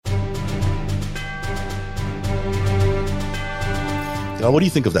What do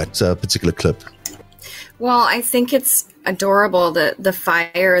you think of that particular clip? Well, I think it's adorable that the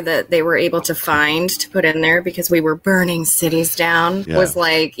fire that they were able to find to put in there, because we were burning cities down, was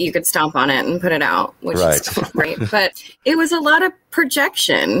like you could stomp on it and put it out, which is great. But it was a lot of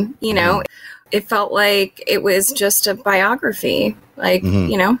projection, you know. It felt like it was just a biography. Like,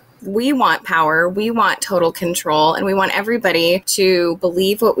 you know, we want power, we want total control, and we want everybody to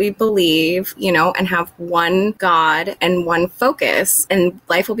believe what we believe, you know, and have one God and one focus. And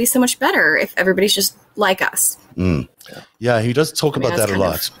life will be so much better if everybody's just like us. Yeah, he does talk about that a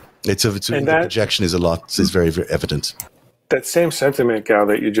lot. The projection is a lot, is very, very evident. That same sentiment, Gal,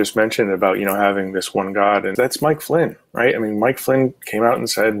 that you just mentioned about, you know, having this one God, and that's Mike Flynn, right? I mean, Mike Flynn came out and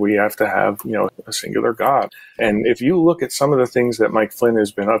said we have to have, you know, a singular God. And if you look at some of the things that Mike Flynn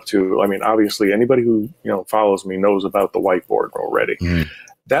has been up to, I mean, obviously anybody who, you know, follows me knows about the whiteboard already.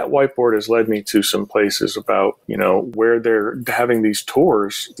 That whiteboard has led me to some places about, you know, where they're having these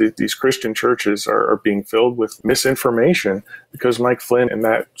tours. These Christian churches are being filled with misinformation because Mike Flynn and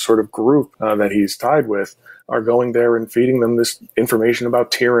that sort of group that he's tied with are going there and feeding them this information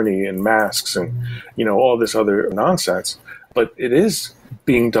about tyranny and masks and, you know, all this other nonsense. But it is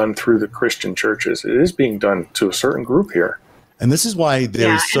being done through the Christian churches. It is being done to a certain group here. And this is why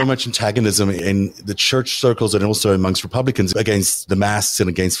there is so much antagonism in the church circles and also amongst Republicans against the masks and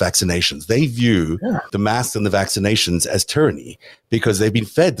against vaccinations. They view the masks and the vaccinations as tyranny because they've been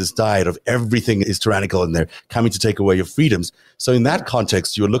fed this diet of everything is tyrannical and they're coming to take away your freedoms. So in that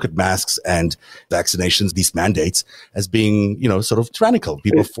context, you would look at masks and vaccinations, these mandates, as being, you know, sort of tyrannical.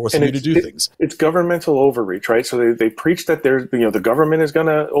 People are forcing you to do things. It's governmental overreach, right? So they preach that there's, you know, the government is going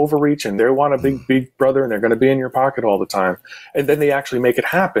to overreach and they want a big brother and they're going to be in your pocket all the time. And then they actually make it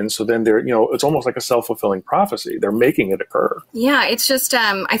happen. So then they're, you know, it's almost like a self-fulfilling prophecy. They're making it occur. Yeah, it's just,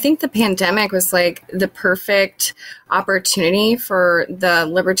 I think the pandemic was like the perfect opportunity for the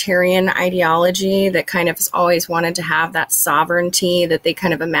libertarian ideology that kind of has always wanted to have that sovereignty that they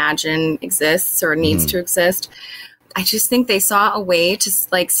kind of imagine exists or needs to exist. I just think they saw a way to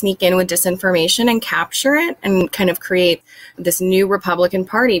like sneak in with disinformation and capture it and kind of create this new Republican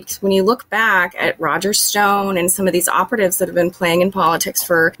Party. Because when you look back at Roger Stone and some of these operatives that have been playing in politics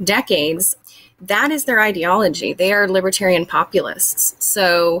for decades, that is their ideology. They are libertarian populists.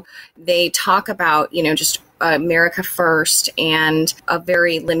 So they talk about, you know, just America first and a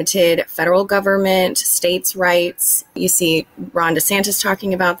very limited federal government, states' rights. You see Ron DeSantis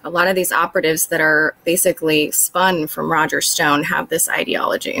talking about a lot of these operatives that are basically spun from Roger Stone have this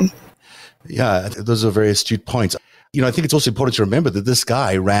ideology. Yeah, those are very astute points. You know, I think it's also important to remember that this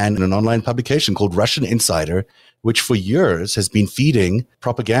guy ran an online publication called Russian Insider, which for years has been feeding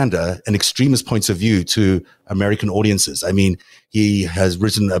propaganda and extremist points of view to American audiences. I mean, he has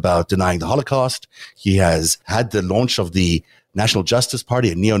written about denying the Holocaust. He has had the launch of the National Justice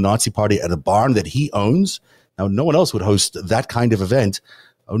Party, a neo-Nazi party, at a barn that he owns. Now, no one else would host that kind of event.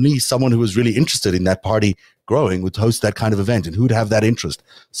 Only someone who was really interested in that party growing would host that kind of event. And who would have that interest?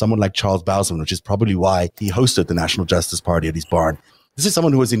 Someone like Charles Bowsman, which is probably why he hosted the National Justice Party at his barn. This is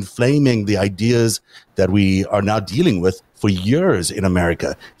someone who was inflaming the ideas that we are now dealing with for years in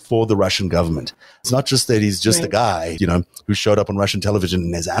America for the Russian government. It's not just that he's just a guy, you know, who showed up on Russian television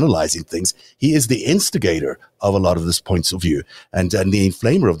and is analyzing things. He is the instigator of a lot of these points of view and the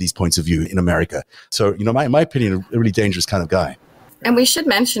inflamer of these points of view in America. So, you know, my opinion, a really dangerous kind of guy. And we should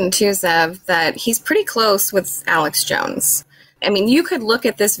mention too, Zev, that he's pretty close with Alex Jones. I mean, you could look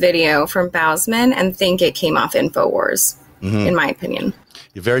at this video from Bowsman and think it came off InfoWars. In my opinion.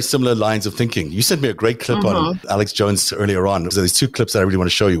 Very similar lines of thinking. You sent me a great clip on Alex Jones earlier on. So there's two clips that I really want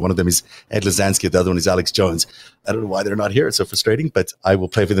to show you. One of them is Ed Lazansky. The other one is Alex Jones. I don't know why they're not here. It's so frustrating, but I will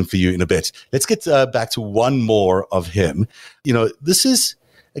play for them for you in a bit. Let's get back to one more of him. You know, this is,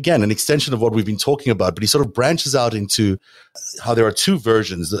 again, an extension of what we've been talking about, but he sort of branches out into how there are two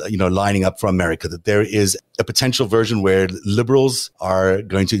versions, you know, lining up for America, that there is a potential version where liberals are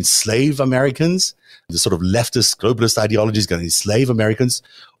going to enslave Americans. The sort of leftist, globalist ideology is going to enslave Americans,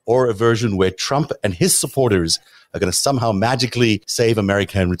 or a version where Trump and his supporters are going to somehow magically save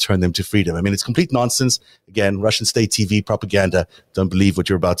America and return them to freedom. I mean, it's complete nonsense. Again, Russian state TV propaganda. Don't believe what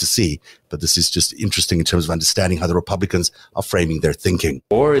you're about to see. But this is just interesting in terms of understanding how the Republicans are framing their thinking.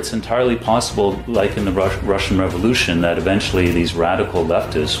 Or it's entirely possible, like in the Russian Revolution, that eventually these radical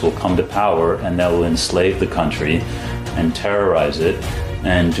leftists will come to power and they'll enslave the country and terrorize it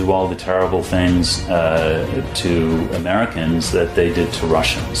and do all the terrible things to Americans that they did to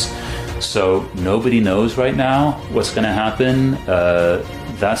Russians. So nobody knows right now what's going to happen.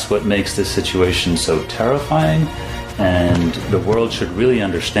 That's what makes this situation so terrifying. And the world should really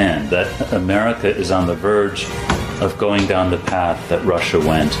understand that America is on the verge of going down the path that Russia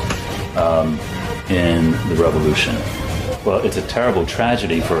went in the revolution. Well, it's a terrible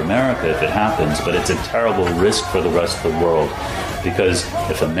tragedy for America if it happens, but it's a terrible risk for the rest of the world, because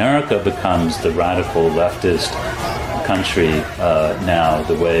if America becomes the radical leftist country now,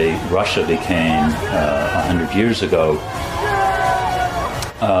 the way Russia became 100 years ago,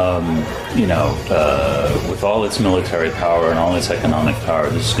 with all its military power and all its economic power,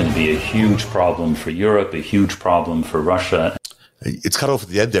 this is going to be a huge problem for Europe, a huge problem for Russia. It's cut off at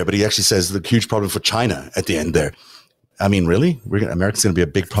the end there, but he actually says the huge problem for China at the end there. I mean, really? America's going to be a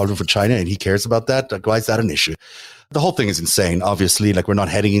big problem for China and he cares about that? Like, why is that an issue? The whole thing is insane, obviously. Like, we're not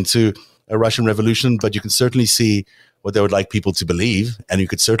heading into a Russian revolution, but you can certainly see what they would like people to believe. And you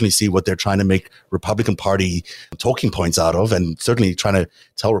could certainly see what they're trying to make Republican Party talking points out of, and certainly trying to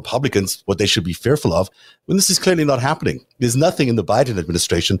tell Republicans what they should be fearful of, when this is clearly not happening. There's nothing in the Biden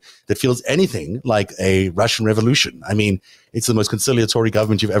administration that feels anything like a Russian revolution. I mean, it's the most conciliatory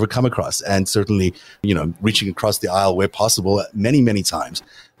government you've ever come across, and certainly, reaching across the aisle where possible many, many times.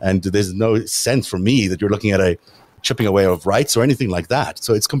 And there's no sense for me that you're looking at a chipping away of rights or anything like that.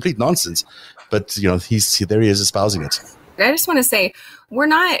 So it's complete nonsense. But, there he is espousing it. I just want to say, we're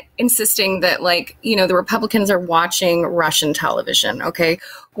not insisting that, the Republicans are watching Russian television, okay?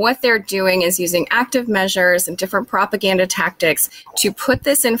 What they're doing is using active measures and different propaganda tactics to put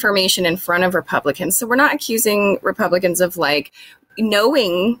this information in front of Republicans. So we're not accusing Republicans of,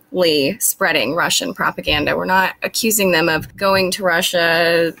 knowingly spreading Russian propaganda. We're not accusing them of going to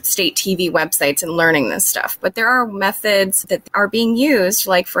Russia state TV websites and learning this stuff. But there are methods that are being used,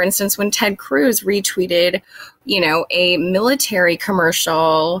 like, for instance, when Ted Cruz retweeted, a military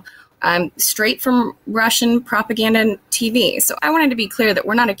commercial straight from Russian propaganda TV. So I wanted to be clear that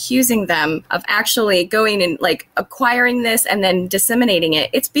we're not accusing them of actually going and acquiring this and then disseminating it.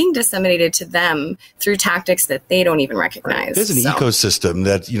 It's being disseminated to them through tactics that they don't even recognize. There's an ecosystem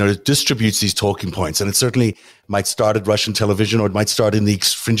that, distributes these talking points, and it certainly might start at Russian television, or it might start in the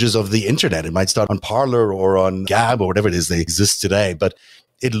fringes of the internet. It might start on Parler or on Gab or whatever it is they exist today. But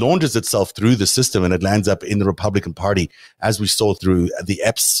it launders itself through the system and it lands up in the Republican Party, as we saw through the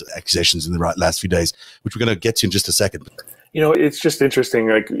Epps accusations in the last few days, which we're going to get to in just a second. It's just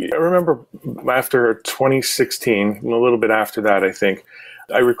interesting. I remember after 2016, a little bit after that, I think,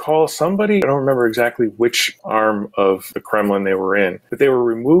 I recall somebody, I don't remember exactly which arm of the Kremlin they were in, but they were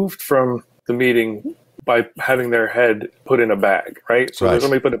removed from the meeting by having their head put in a bag, right? So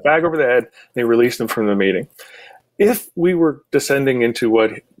somebody put a bag over their head, and they released them from the meeting. If we were descending into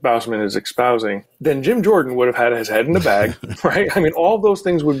what Bausman is espousing, then Jim Jordan would have had his head in a bag, right? I mean, all those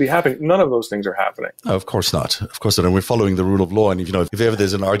things would be happening. None of those things are happening. Oh, of course not. Of course not. And we're following the rule of law. And, if ever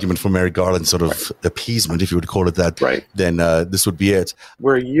there's an argument for Merrick Garland's sort of appeasement, if you would call it that, then this would be it.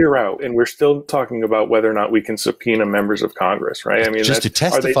 We're a year out, and we're still talking about whether or not we can subpoena members of Congress, right? I mean, just to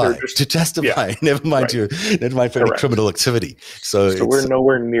testify. Yeah. Never mind for any criminal activity. So we're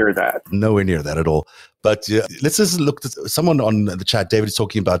nowhere near that. Nowhere near that at all. But let's just look at someone on the chat. David is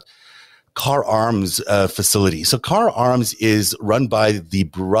talking about Carr Arms facility. So Carr Arms is run by the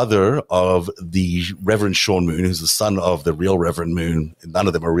brother of the Reverend Sean Moon, who's the son of the real Reverend Moon. None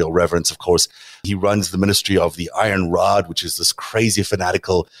of them are real reverends, of course. He runs the ministry of the Iron Rod, which is this crazy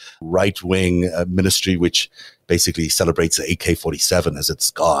fanatical right-wing ministry, which basically celebrates the AK-47 as its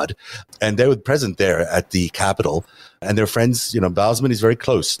god. And they were present there at the Capitol. And their friends, Bausman is very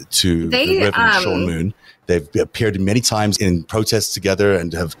close to the Reverend Sean Moon. They've appeared many times in protests together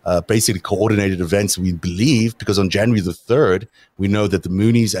and have basically coordinated events, we believe, because on January the 3rd, we know that the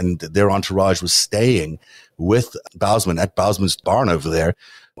Moonies and their entourage was staying with Bausman at Bausman's barn over there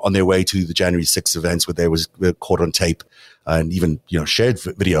on their way to the January 6th events, where they were caught on tape and even shared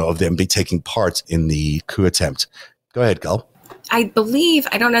video of them taking part in the coup attempt. Go ahead, Gal. I believe,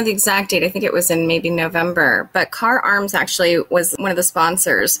 I don't know the exact date, I think it was in maybe November, but Carr Arms actually was one of the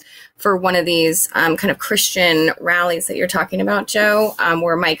sponsors for one of these kind of Christian rallies that you're talking about, Joe,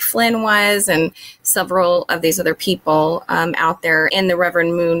 where Mike Flynn was and several of these other people out there, and the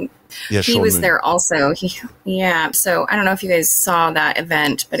Reverend Moon. Yeah, he was there also. So I don't know if you guys saw that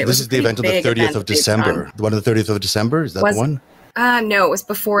event, but this is the event on the 30th of December. The one on the 30th of December? Is that the one? No, it was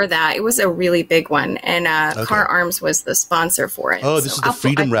before that. It was a really big one, and Carr Arms was the sponsor for it. Oh, this is the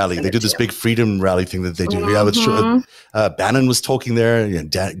Freedom Rally. They do this big Freedom Rally thing that they do. Mm-hmm. Yeah, Bannon was talking there.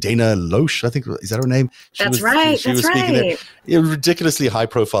 Dana Loesch, I think, is that her name? She was speaking there. Ridiculously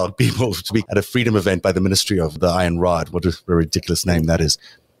high-profile people to be at a freedom event by the Ministry of the Iron Rod. What a ridiculous name that is.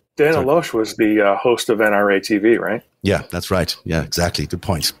 Dana Loesch was the host of NRA TV, right? Yeah, that's right. Yeah, exactly. Good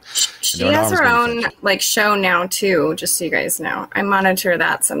point. She has her own show now too, just so you guys know. I monitor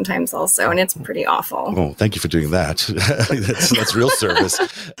that sometimes also, and it's pretty awful. Oh, thank you for doing that. that's real service.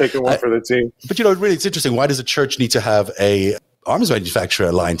 Taking one for the team. But really, it's interesting. Why does a church need to have a arms manufacturer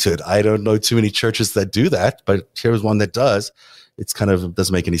aligned to it? I don't know too many churches that do that, but here's one that does. It's kind of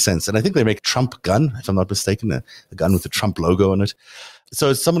doesn't make any sense. And I think they make Trump gun, if I'm not mistaken, a gun with the Trump logo on it.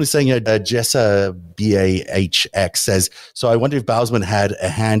 So someone is saying here, Jessa BAHX says, so I wonder if Bousman had a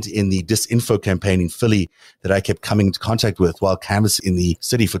hand in the disinfo campaign in Philly that I kept coming into contact with while canvassing in the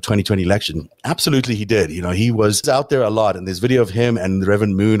city for 2020 election. Absolutely, he did. He was out there a lot, and there's video of him and the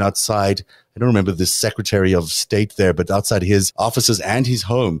Reverend Moon outside. I don't remember the Secretary of State there, but outside his offices and his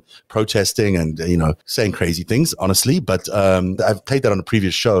home protesting and, saying crazy things, honestly. But I've played that on a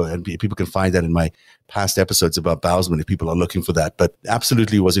previous show, and people can find that in my past episodes about Bousman if people are looking for that. But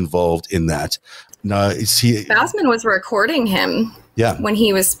absolutely was involved in that. Now, Bousman was recording him when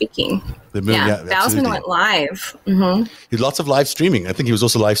he was speaking. Bousman went live. Mm-hmm. He did lots of live streaming. I think he was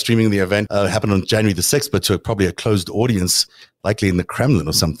also live streaming the event. Happened on January the 6th, but to probably a closed audience, likely in the Kremlin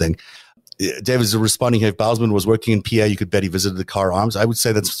or something. David is responding here. If Bousman was working in PA, you could bet he visited the Car Arms. I would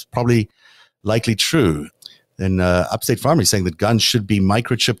say that's probably likely true. And Upstate Farmer is saying that guns should be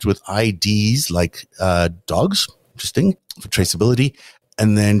microchipped with IDs like dogs. Interesting, for traceability.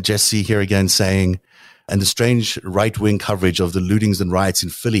 And then Jesse here again saying, and the strange right-wing coverage of the lootings and riots in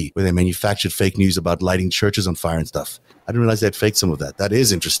Philly where they manufactured fake news about lighting churches on fire and stuff. I didn't realize they had faked some of that. That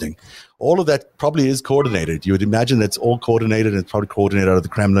is interesting. All of that probably is coordinated. You would imagine that's all coordinated, and it's probably coordinated out of the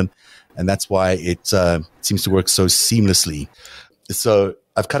Kremlin. And that's why it seems to work so seamlessly. So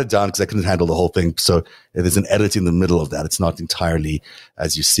I've cut it down because I couldn't handle the whole thing. So there's an edit in the middle of that. It's not entirely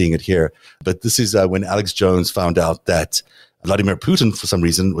as you're seeing it here. But this is when Alex Jones found out that Vladimir Putin, for some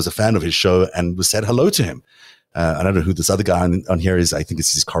reason, was a fan of his show and said hello to him. I don't know who this other guy on here is. I think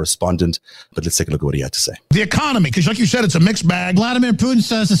it's his correspondent. But let's take a look at what he had to say. The economy, because like you said, it's a mixed bag. Vladimir Putin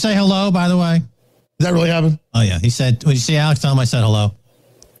says to say hello, by the way. Did that really happen? Oh, yeah. He said, when you see Alex, tell him I said hello.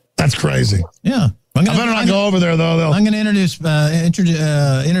 That's crazy. Yeah. I better not go over there, though. I'm going to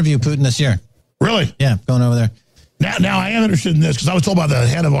interview Putin this year. Really? Yeah, going over there. Now I am interested in this because I was told by the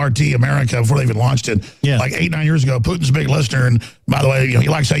head of RT America before they even launched it, like 8-9 years ago. Putin's a big listener, and by the way, he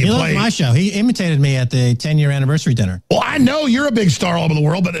likes how you play. He loves my show. He imitated me at the 10-year anniversary dinner. Well, I know you're a big star all over the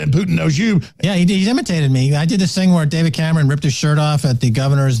world, but Putin knows you. Yeah, he imitated me. I did this thing where David Cameron ripped his shirt off at the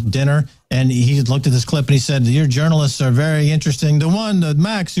governor's dinner, and he looked at this clip and he said, "Your journalists are very interesting. The one,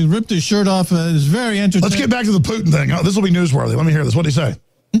 Max, who ripped his shirt off is very interesting." Let's get back to the Putin thing. Oh, this will be newsworthy. Let me hear this. What did he say?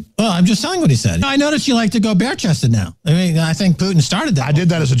 Well, I'm just telling what he said. I noticed you like to go bare-chested now. I mean, I think Putin started that. I did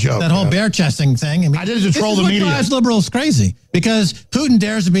that as a joke. That whole bare-chesting thing. I mean, I did it to troll the media. This drives liberals crazy because Putin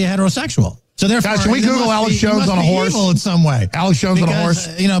dares to be a heterosexual. So therefore, guys, can we Google Alex Jones on a horse? Evil in some way. Alex Jones on a horse.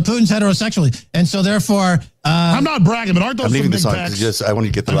 Putin's heterosexual, and so therefore, I'm not bragging, but aren't those some big pecs? Just I want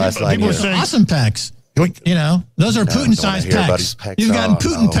to get the last line here. Awesome pecs. Those are Putin-sized pecs. You've got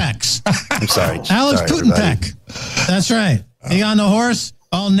Putin pecs. I'm sorry. Alex Putin peck. That's right. He on the horse,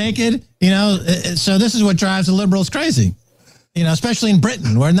 all naked. So this is what drives the liberals crazy. Especially in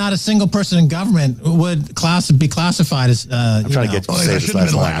Britain, where not a single person in government would be classified as. I'm trying to get to say I shouldn't have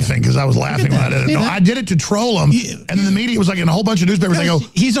been laughing because I was laughing when I did it. No, I did it to troll him, and then the media was like in a whole bunch of newspapers. They go,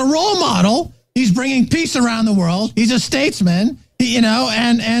 "He's a role model. He's bringing peace around the world. He's a statesman."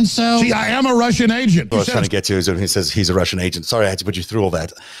 And so... See, I am a Russian agent. What I was trying to get to is when he says he's a Russian agent. Sorry, I had to put you through all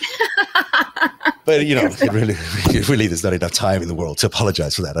that. But, really, there's not enough time in the world to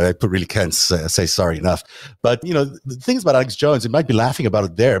apologize for that. I really can't say sorry enough. But, the things about Alex Jones, it might be laughing about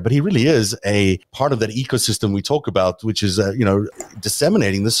it there, but he really is a part of that ecosystem we talk about, which is,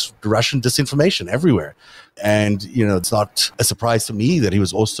 disseminating this Russian disinformation everywhere. And, it's not a surprise to me that he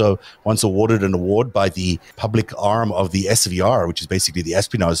was also once awarded an award by the public arm of the SVR, which is basically the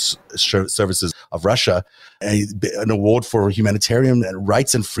espionage services of Russia, an award for humanitarian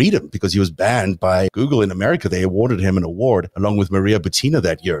rights and freedom because he was banned by Google in America. They awarded him an award along with Maria Butina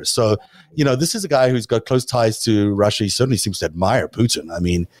that year. So, this is a guy who's got close ties to Russia. He certainly seems to admire Putin. I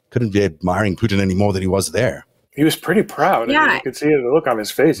mean, couldn't be admiring Putin any more than he was there. He was pretty proud. Yeah. I mean, you could see the look on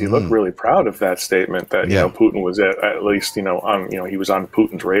his face. He looked really proud of that statement that, Putin was at least, he was on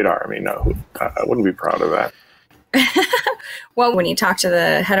Putin's radar. I mean, I wouldn't be proud of that. Well, when he talked to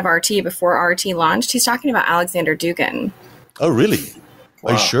the head of RT before RT launched, he's talking about Alexander Dugin. Oh, really?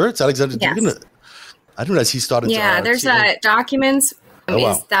 Wow. Are you sure it's Alexander Dugin? I didn't realize he started. Yeah, there's documents.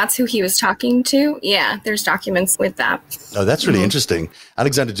 That's who he was talking to. Yeah, there's documents with that. Oh, that's really interesting.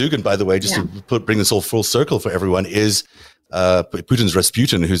 Alexander Dugin, by the way, just to bring this all full circle for everyone, is Putin's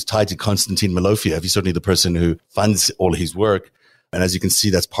Rasputin, who's tied to Konstantin Malofeev. He's certainly the person who funds all his work. And as you can see,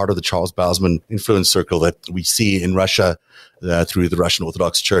 that's part of the Charles Bausman influence circle that we see in Russia through the Russian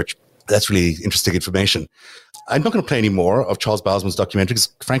Orthodox Church. That's really interesting information. I'm not going to play any more of Charles Bausman's documentary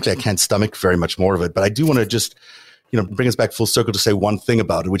because, frankly, I can't stomach very much more of it. But I do want to just, bring us back full circle to say one thing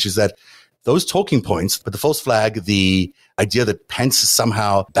about it, which is that those talking points, but the false flag, the idea that Pence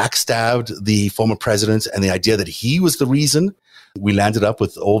somehow backstabbed the former president, and the idea that he was the reason we landed up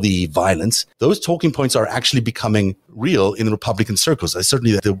with all the violence, those talking points are actually becoming real in the Republican circles.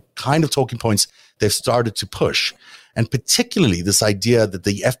 Certainly the kind of talking points they've started to push. And particularly this idea that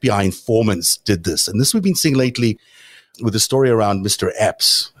the FBI informants did this. And this we've been seeing lately with the story around Mr.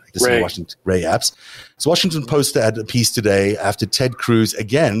 Epps. Ray Epps. So Washington Post had a piece today after Ted Cruz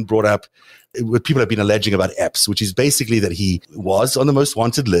again brought up what people have been alleging about Epps, which is basically that he was on the most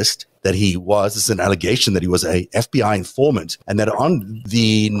wanted list, that this is an allegation that he was a FBI informant, and that on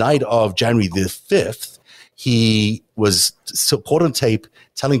the night of January the 5th, he was caught on tape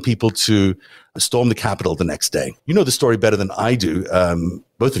telling people to storm the Capitol the next day. You know the story better than I do,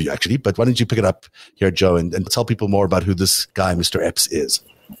 both of you actually, but why don't you pick it up here, Joe, and tell people more about who this guy, Mr. Epps, is.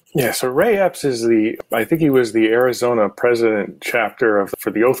 Yeah, so Ray Epps is I think he was the Arizona president chapter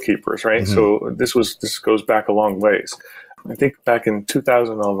for the Oath Keepers, right? Mm-hmm. So this goes back a long ways. I think back in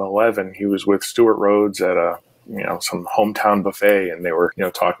 2011, he was with Stuart Rhodes at some hometown buffet, and they were,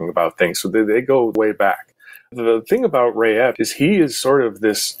 talking about things. So they go way back. The thing about Ray Epps is he is sort of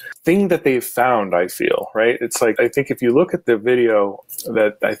this thing that they've found, I feel, right? It's like, I think if you look at the video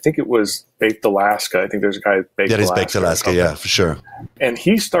that I think it was Baked Alaska, I think there's a guy Baked Alaska. That is Baked Alaska, yeah, for sure. And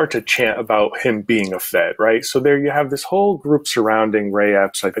he starts to chant about him being a Fed, right? So there you have this whole group surrounding Ray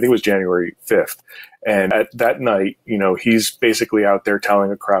Epps. I think it was January 5th. And at that night, he's basically out there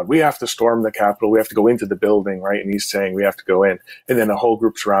telling a crowd, we have to storm the Capitol. We have to go into the building, right? And he's saying we have to go in. And then a whole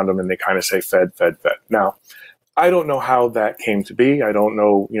group's around him and they kind of say, Fed, Fed, Fed. Now, I don't know how that came to be. I don't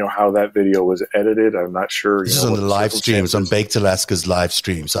know, how that video was edited. I'm not sure. This is on the live stream. It's on Baked Alaska's live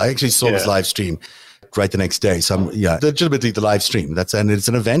stream. So I actually saw this live stream right the next day. So legitimately the live stream. And it's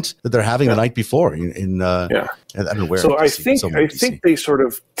an event that they're having the night before in I don't know where. So I think they sort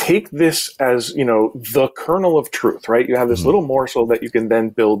of take this as, the kernel of truth, right? You have this little morsel that you can then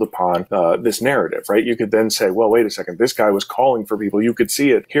build upon this narrative, right? You could then say, well, wait a second, this guy was calling for people. You could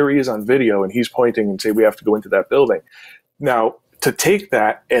see it. Here he is on video and he's pointing and say, we have to go into that building. Now, to take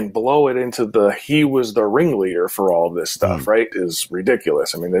that and blow it into he was the ringleader for all of this stuff, right, is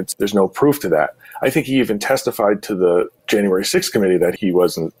ridiculous. I mean, there's no proof to that. I think he even testified to the January 6th committee that he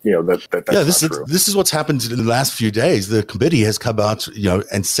wasn't, that's not true. This is what's happened in the last few days. The committee has come out,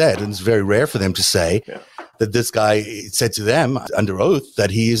 and said, and it's very rare for them to say, that this guy said to them under oath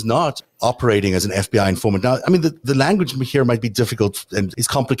that he is not operating as an FBI informant. Now, I mean, the language here might be difficult and is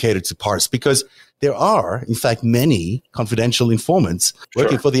complicated to parse because there are, in fact, many confidential informants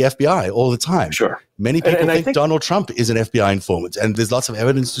working for the FBI all the time. Sure. Many people think Donald Trump is an FBI informant, and there's lots of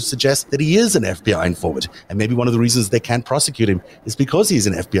evidence to suggest that he is an FBI informant. And maybe one of the reasons they can't prosecute him is because he's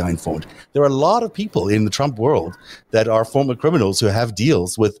an FBI informant. There are a lot of people in the Trump world that are former criminals who have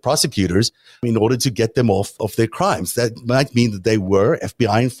deals with prosecutors in order to get them off of their crimes. That might mean that they were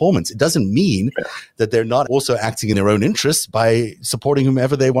FBI informants. It doesn't mean that they're not also acting in their own interests by supporting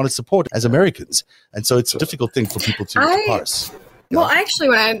whomever they want to support as Americans. And so it's a difficult thing for people to parse. Well, I actually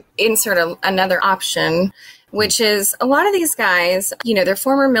want to insert another option, which is a lot of these guys, they're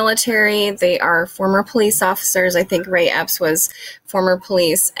former military, they are former police officers. I think Ray Epps was former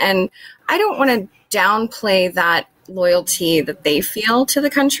police. And I don't want to downplay that loyalty that they feel to the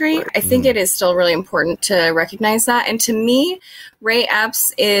country. I think it is still really important to recognize that. And to me, Ray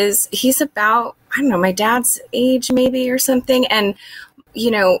Epps he's about, I don't know, my dad's age maybe or something. And,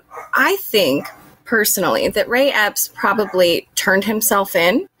 I think personally that Ray Epps probably turned himself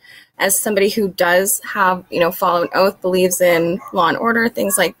in as somebody who does have, follow an oath, believes in law and order,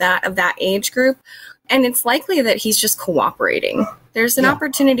 things like that, of that age group. And it's likely that he's just cooperating. There's an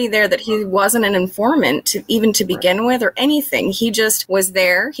opportunity there that he wasn't an informant to begin with or anything. He just was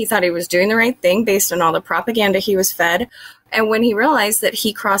there. He thought he was doing the right thing based on all the propaganda he was fed. And when he realized that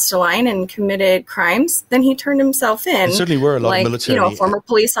he crossed a line and committed crimes, then he turned himself in. There certainly were a lot of military. A former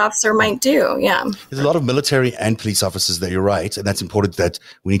police officer might do, There's a lot of military and police officers there, you're right. And that's important that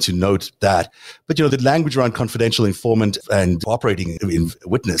we need to note that. But, the language around confidential informant and operating in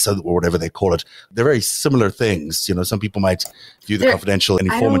witness or whatever they call it, they're very similar things. Some people might view the confidential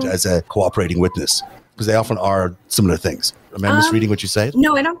informant as a cooperating witness. Because they often are similar things. Am I misreading what you say?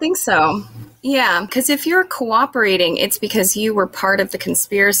 No, I don't think so. Yeah, because if you're cooperating, it's because you were part of the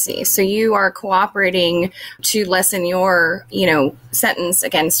conspiracy. So you are cooperating to lessen your, sentence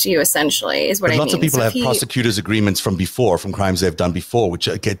against you, essentially, is what I mean. Lots of people have prosecutors' agreements from before, from crimes they've done before, which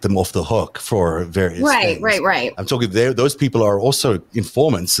get them off the hook for various things. Right. I'm talking those people are also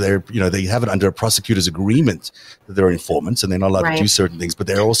informants. They have it under a prosecutor's agreement that they're informants and they're not allowed to do certain things, but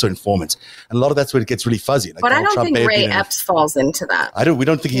they're also informants. And a lot of that's where it gets really fuzzy. But I don't think Ray Epps falls into that. We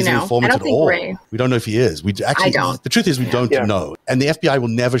don't think he's an informant at all. We don't know if he is. I don't. The truth is we don't know. And the FBI will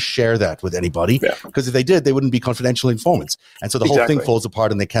never share that with anybody because if they did, they wouldn't be confidential informants. And so the whole thing falls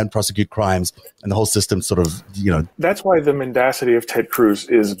apart and they can't prosecute crimes and the whole system sort of, That's why the mendacity of Ted Cruz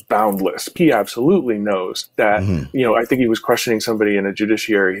is boundless. He absolutely knows that, I think he was questioning somebody in a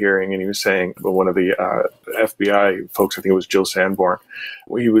judiciary hearing and he was saying, one of the FBI folks, I think it was Jill Sanborn,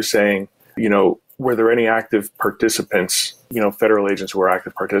 he was saying, were there any active participants, federal agents who were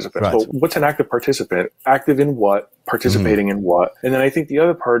active participants? Right. Well, what's an active participant? Active in what? Participating in what? And then I think the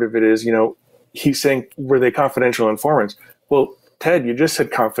other part of it is, he's saying, were they confidential informants? Well, Ted, you just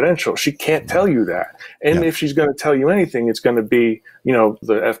said confidential. She can't tell you that. And if she's going to tell you anything, it's going to be, the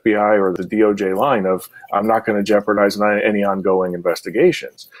FBI or the DOJ line of, I'm not going to jeopardize any ongoing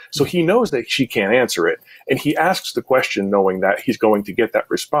investigations. So he knows that she can't answer it. And he asks the question knowing that he's going to get that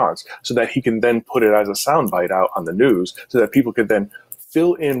response so that he can then put it as a soundbite out on the news so that people could then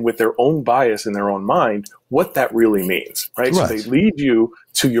fill in with their own bias in their own mind what that really means, right? So they lead you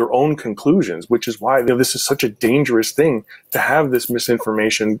to your own conclusions, which is why this is such a dangerous thing to have this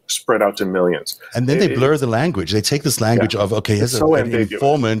misinformation spread out to millions. And then they blur the language. They take this language of, here's an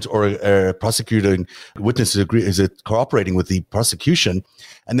informant or a prosecuting witness is it cooperating with the prosecution,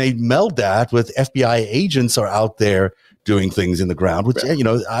 and they meld that with FBI agents are out there doing things in the ground, which,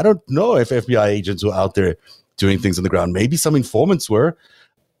 I don't know if FBI agents were out there doing things on the ground. Maybe some informants were.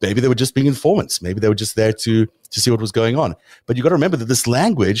 Maybe they were just being informants. Maybe they were just there to see what was going on. But you got to remember that this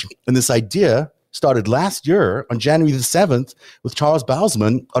language and this idea started last year on January the 7th with Charles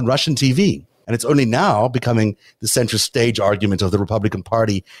Bousman on Russian TV. And it's only now becoming the center stage argument of the Republican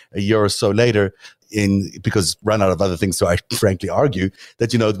Party a year or so later because run out of other things to frankly argue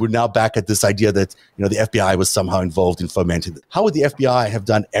that, we're now back at this idea that, the FBI was somehow involved in fomenting it. How would the FBI have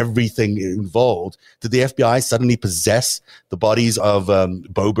done everything involved? Did the FBI suddenly possess the bodies of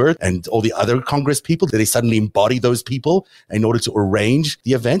Boebert and all the other Congress people? Did they suddenly embody those people in order to arrange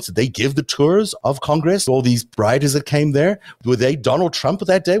the events? Did they give the tours of Congress, all these rioters that came there? Were they Donald Trump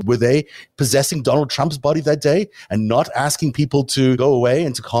that day? Were they possessing Donald Trump's body that day and not asking people to go away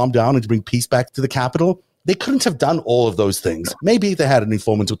and to calm down and to bring peace back to the Capitol? They couldn't have done all of those things. Maybe they had an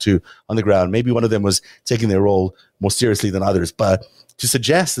informant or two on the ground. Maybe one of them was taking their role more seriously than others. But to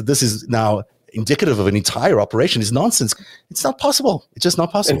suggest that this is now indicative of an entire operation is nonsense. It's not possible. It's just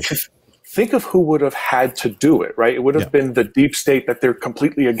not possible. And think of who would have had to do it, right? It would have been the deep state that they're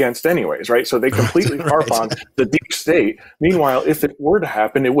completely against anyways, right? So they completely harp on the deep state. Meanwhile, if it were to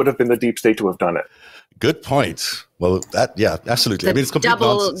happen, it would have been the deep state to have done it. Good point. Well, absolutely. I mean, it's complete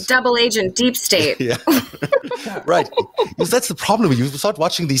nonsense. Double agent deep state. Right. Because that's the problem. You start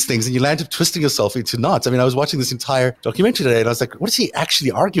watching these things and you land up twisting yourself into knots. I mean, I was watching this entire documentary today and I was like, what is he actually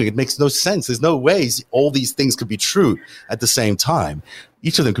arguing? It makes no sense. There's no ways all these things could be true at the same time.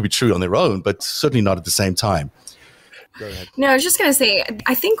 Each of them could be true on their own, but certainly not at the same time. Go ahead. No, I was just going to say,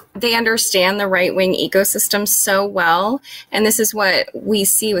 I think they understand the right-wing ecosystem so well. And this is what we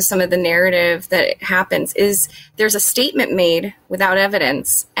see with some of the narrative that happens is there's a statement made without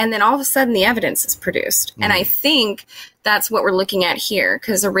evidence. And then all of a sudden the evidence is produced. And I think that's what we're looking at here.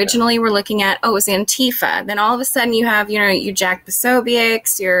 Because originally we're looking at, it's Antifa. Then all of a sudden you have, you Jack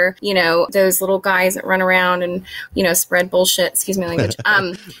Posobiec's, those little guys that run around and, spread bullshit, excuse my language,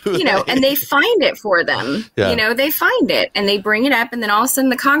 and they find it for them. Yeah. They find it and they bring it up. And then all of a sudden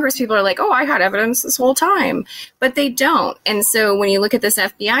the Congress people are like, I had evidence this whole time. But they don't. And so when you look at this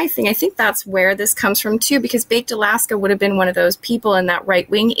FBI thing, I think that's where this comes from too, because Baked Alaska would have been one of those people in that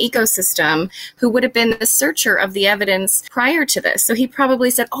right-wing ecosystem who would have been the searcher of the evidence prior to this. So he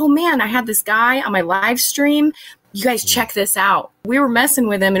probably said, oh man, I had this guy on my live stream. You guys check this out. We were messing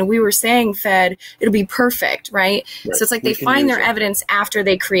with him and we were saying, Fed, it'll be perfect, right? So it's like they find their evidence after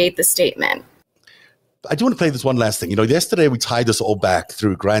they create the statement. I do want to play this one last thing. Yesterday we tied this all back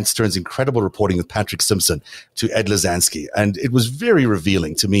through Grant Stern's incredible reporting with Patrick Simpson to Ed Lazansky. And it was very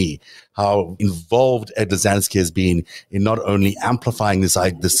revealing to me how involved Ed Lazansky has been in not only amplifying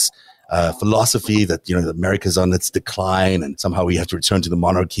this philosophy that, America's on its decline and somehow we have to return to the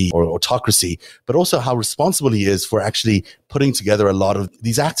monarchy or autocracy, but also how responsible he is for actually putting together a lot of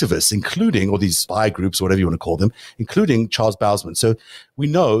these activists, including, or these spy groups, or whatever you want to call them, including Charles Bousman. So we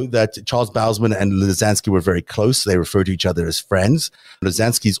know that Charles Bousman and Lazansky were very close. They refer to each other as friends.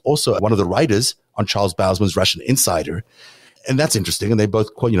 Lazansky is also one of the writers on Charles Bousman's Russian Insider. And that's interesting. And they both,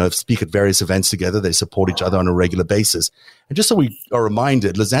 speak at various events together. They support each other on a regular basis. And just so we are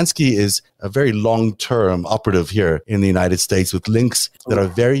reminded, Lazansky is a very long-term operative here in the United States with links that are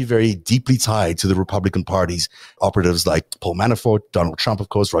very, very deeply tied to the Republican Party's operatives like Paul Manafort, Donald Trump, of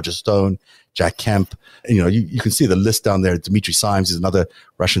course, Roger Stone, Jack Kemp. And, you can see the list down there. Dmitry Simes is another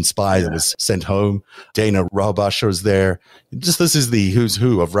Russian spy that was sent home. Dana Raubasher is there. This is the who's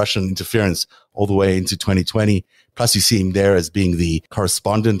who of Russian interference all the way into 2020. Plus, you see him there as being the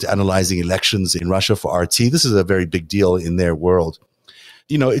correspondent analyzing elections in Russia for RT. This is a very big deal in their world.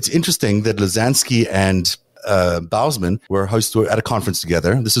 It's interesting that Lazansky and Bousman were hosted at a conference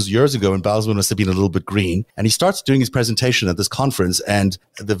together. This is years ago, and Bousman must have been a little bit green. And he starts doing his presentation at this conference, and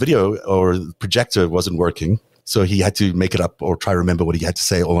the video or the projector wasn't working. So he had to make it up or try to remember what he had to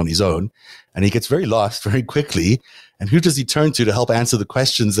say all on his own. And he gets very lost very quickly. And who does he turn to help answer the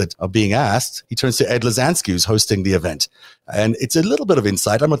questions that are being asked? He turns to Ed Lazansky, who's hosting the event. And it's a little bit of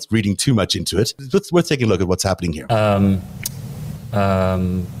insight. I'm not reading too much into it. It's worth taking a look at what's happening here.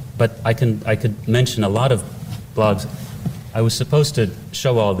 But I could mention a lot of blogs. I was supposed to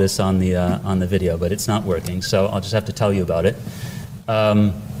show all this on the video, but it's not working. So I'll just have to tell you about it.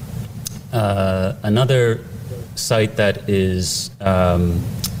 Another site that is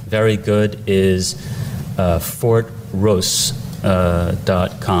very good is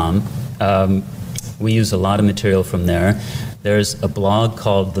fortrose.com. We use a lot of material from there. There's a blog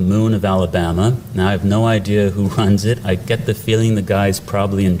called The Moon of Alabama. Now, I have no idea who runs it. I get the feeling the guy's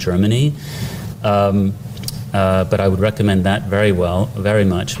probably in Germany. But I would recommend that very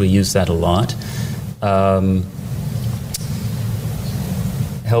much. We use that a lot.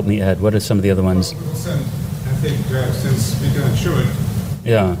 Help me, Ed. What are some of the other ones? I think since we cannot show it,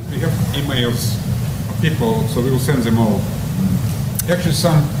 we have emails of people, so we will send them all. Actually,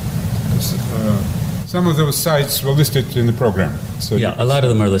 some of those sites were listed in the program. So a lot of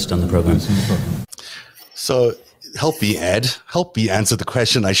them are listed on the program. So help me, Ed. Help me answer the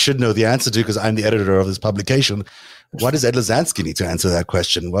question I should know the answer to because I'm the editor of this publication. Why does Ed Lazansky need to answer that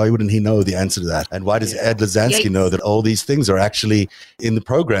question? Why wouldn't he know the answer to that? And why does Ed Lazansky know that all these things are actually in the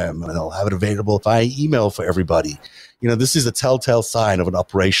program and they'll have it available via email for everybody? This is a telltale sign of an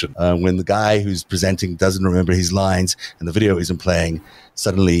operation. When the guy who's presenting doesn't remember his lines and the video isn't playing,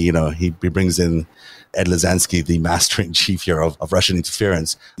 suddenly, he brings in Ed Lazansky, the master-in-chief here of Russian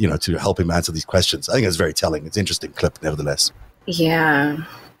interference, to help him answer these questions. I think it's very telling. It's an interesting clip, nevertheless. Yeah.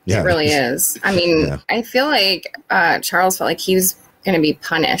 It really is. I mean, I feel like Charles felt like he was going to be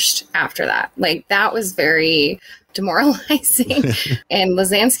punished after that. Like, that was very demoralizing. And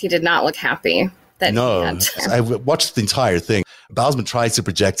Lazansky did not look happy. I watched the entire thing. Bousman tries to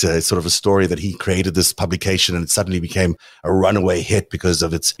project a sort of a story that he created this publication and it suddenly became a runaway hit because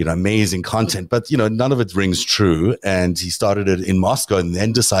of its, amazing content. But, none of it rings true. And he started it in Moscow and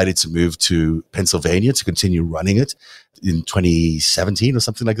then decided to move to Pennsylvania to continue running it in 2017 or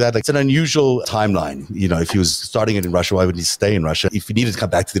something like that. Like, it's an unusual timeline. If he was starting it in Russia, why wouldn't he stay in Russia? If he needed to come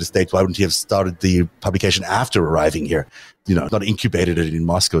back to the States, why wouldn't he have started the publication after arriving here? Not incubated it in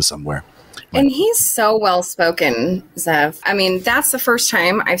Moscow somewhere. And he's so well-spoken, Zev. I mean, that's the first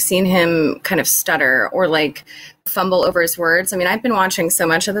time I've seen him kind of stutter or fumble over his words. I mean, I've been watching so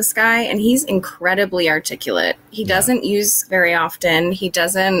much of this guy and he's incredibly articulate. He doesn't use very often. He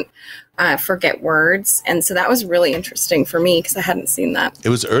doesn't forget words. And so that was really interesting for me because I hadn't seen that. It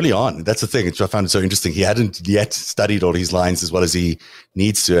was early on. That's the thing. I found it so interesting. He hadn't yet studied all these lines as well as he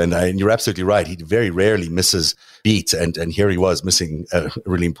needs to. And you're absolutely right. He very rarely misses beat. And here he was missing a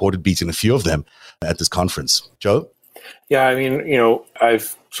really important beat in a few of them at this conference. Joe? Yeah, I mean,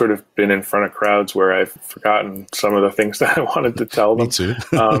 I've sort of been in front of crowds where I've forgotten some of the things that I wanted to tell them. Me too.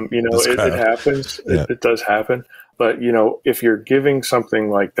 It happens. Yeah. It does happen. But, if you're giving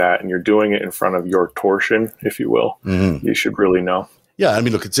something like that and you're doing it in front of your torsion, if you will, you should really know. Yeah, I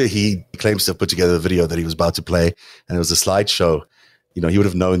mean, look, he claims to have put together a video that he was about to play, and it was a slideshow. He would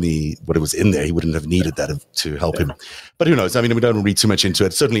have known what it was in there. He wouldn't have needed that to help him. But who knows? I mean, we don't read too much into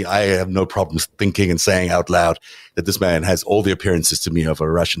it. Certainly, I have no problem thinking and saying out loud that this man has all the appearances to me of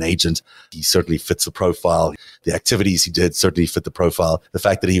a Russian agent. He certainly fits the profile. The activities he did certainly fit the profile. The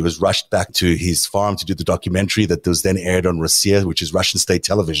fact that he was rushed back to his farm to do the documentary that was then aired on Rossiya, which is Russian state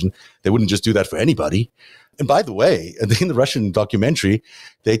television. They wouldn't just do that for anybody. And by the way, in the Russian documentary,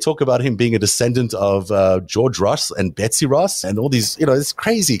 they talk about him being a descendant of George Ross and Betsy Ross and all these, it's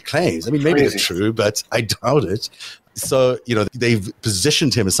crazy claims. I mean, maybe they're true, but I doubt it. So, they've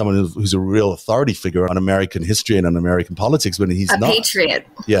positioned him as someone who's a real authority figure on American history and on American politics when he's not. A patriot.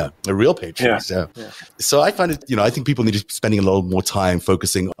 Yeah, a real patriot. Yeah. So I find it, I think people need to be spending a little more time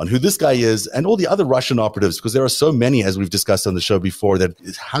focusing on who this guy is and all the other Russian operatives, because there are so many, as we've discussed on the show before, that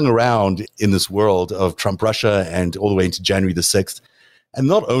hung around in this world of Trump Russia and all the way into January the 6th. And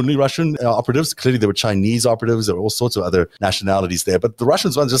not only Russian operatives, clearly there were Chinese operatives, there were all sorts of other nationalities there, but the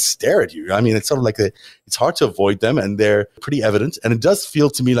Russians ones just stare at you. I mean, it's sort of like it's hard to avoid them, and they're pretty evident. And it does feel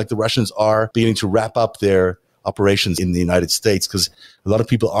to me like the Russians are beginning to wrap up their operations in the United States, because a lot of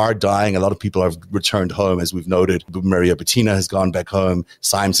people are dying. A lot of people have returned home, as we've noted. Maria Butina has gone back home.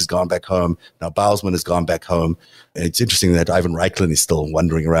 Symes has gone back home. Now Bousman has gone back home. And it's interesting that Ivan Reichlen is still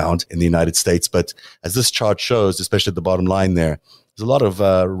wandering around in the United States. But as this chart shows, especially at the bottom line there, there's a lot of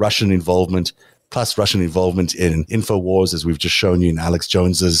Russian involvement, plus Russian involvement in InfoWars, as we've just shown you in Alex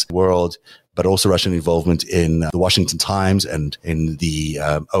Jones's world, but also Russian involvement in the Washington Times and in the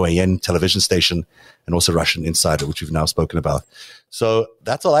OAN television station, and also Russian Insider, which we've now spoken about. So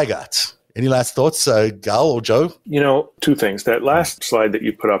that's all I got. Any last thoughts, Gal or Joe? Two things. That last slide that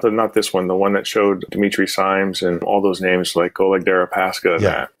you put up, not this one, the one that showed Dmitry Symes and all those names like Oleg Deripaska and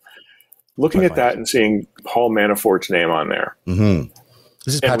that. Looking at that and seeing Paul Manafort's name on there. Mm-hmm.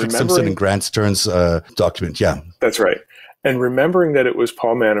 This is Patrick Simpson and Grant Stern's document. Yeah. That's right. And remembering that it was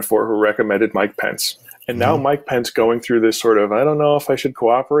Paul Manafort who recommended Mike Pence. And now Mike Pence going through this sort of, I don't know if I should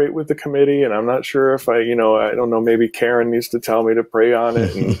cooperate with the committee, and I'm not sure if I don't know, maybe Karen needs to tell me to pray on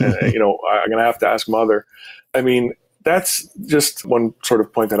it. And, I'm going to have to ask Mother. I mean, that's just one sort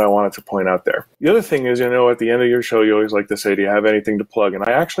of point that I wanted to point out there. The other thing is, at the end of your show, you always like to say, do you have anything to plug? And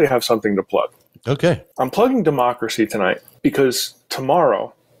I actually have something to plug. Okay. I'm plugging democracy tonight because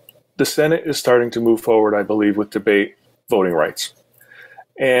tomorrow the Senate is starting to move forward, I believe, with debate voting rights.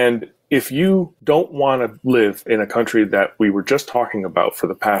 And if you don't want to live in a country that we were just talking about for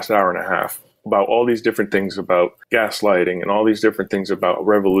the past hour and a half, about all these different things about gaslighting and all these different things about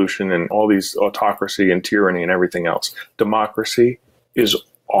revolution and all these autocracy and tyranny and everything else. Democracy is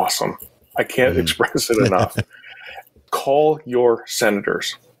awesome. I can't express it enough. Call your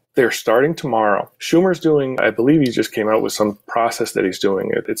senators. They're starting tomorrow. Schumer's doing, I believe he just came out with some process that he's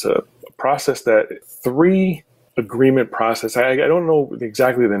doing. It's a process that 3 agreement process. I don't know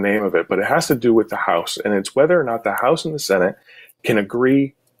exactly the name of it, but it has to do with the House. And it's whether or not the House and the Senate can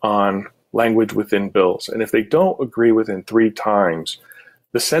agree on language within bills. And if they don't agree within 3 times,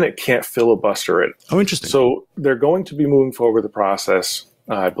 the Senate can't filibuster it. Oh, interesting. So they're going to be moving forward with the process.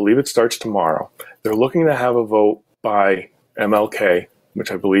 I believe it starts tomorrow. They're looking to have a vote by MLK,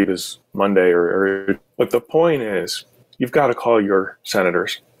 which I believe is Monday. But the point is, you've got to call your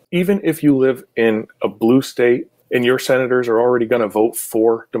senators. Even if you live in a blue state and your senators are already going to vote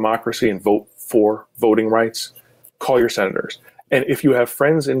for democracy and vote for voting rights, call your senators. And if you have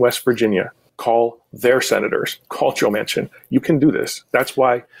friends in West Virginia, call their senators. Call Joe Manchin. You can do this. That's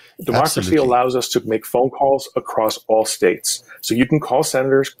why democracy allows us to make phone calls across all states. So you can call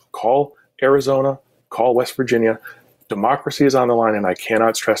senators, call Arizona, call West Virginia. Democracy is on the line, and I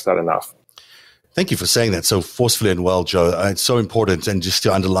cannot stress that enough. Thank you for saying that so forcefully and well, Joe. It's so important. And just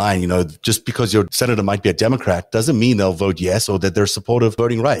to underline, just because your senator might be a Democrat doesn't mean they'll vote yes or that they're supportive of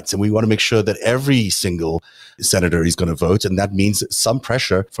voting rights. And we want to make sure that every single senator is going to vote. And that means some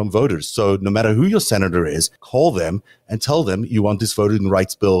pressure from voters. So no matter who your senator is, call them and tell them you want this voting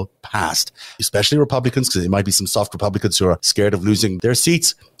rights bill passed, especially Republicans, because there might be some soft Republicans who are scared of losing their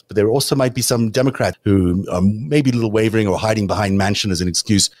seats. But there also might be some Democrats who are maybe a little wavering or hiding behind Manchin as an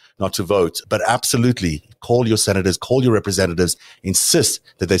excuse not to vote. But absolutely, call your senators, call your representatives, insist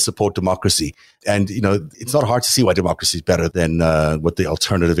that they support democracy. And, it's not hard to see why democracy is better than what the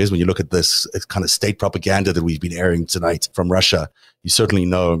alternative is. When you look at this kind of state propaganda that we've been airing tonight from Russia, you certainly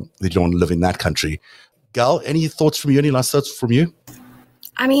know that you don't want to live in that country. Gal, any thoughts from you? Any last thoughts from you?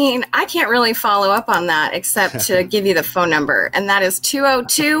 I mean, I can't really follow up on that except to give you the phone number, and that is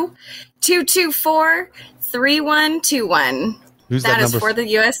 202-224-3121. Who's that is for the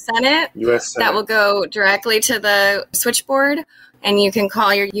U.S. Senate. U.S. Senate. That will go directly to the switchboard. and you can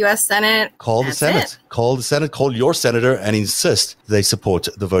call your U.S. Senate. Call the Senate. Call the Senate. Call your senator and insist they support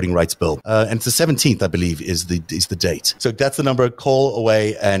the voting rights bill. And it's the 17th, I believe, is the date. So that's the number. Call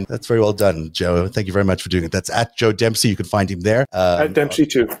away, and that's very well done, Joe. Thank you very much for doing it. That's at Joe Dempsey. You can find him there. At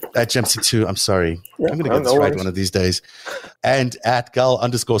Dempsey2. At Dempsey2. I'm sorry. Yeah, I'm going to get this right one of these days. And at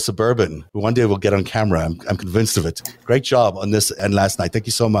Gal_Suburban, who one day will get on camera. I'm convinced of it. Great job on this and last night. Thank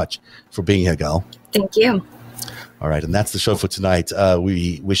you so much for being here, Gal. Thank you. All right, and that's the show for tonight.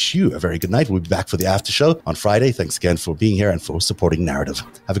 We wish you a very good night. We'll be back for the after show on Friday. Thanks again for being here and for supporting Narrative.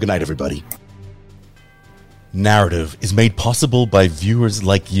 Have a good night, everybody. Narrative is made possible by viewers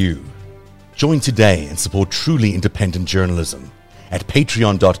like you. Join today and support truly independent journalism at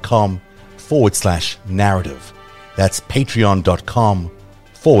patreon.com/narrative. That's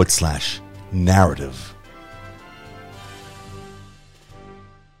patreon.com/narrative.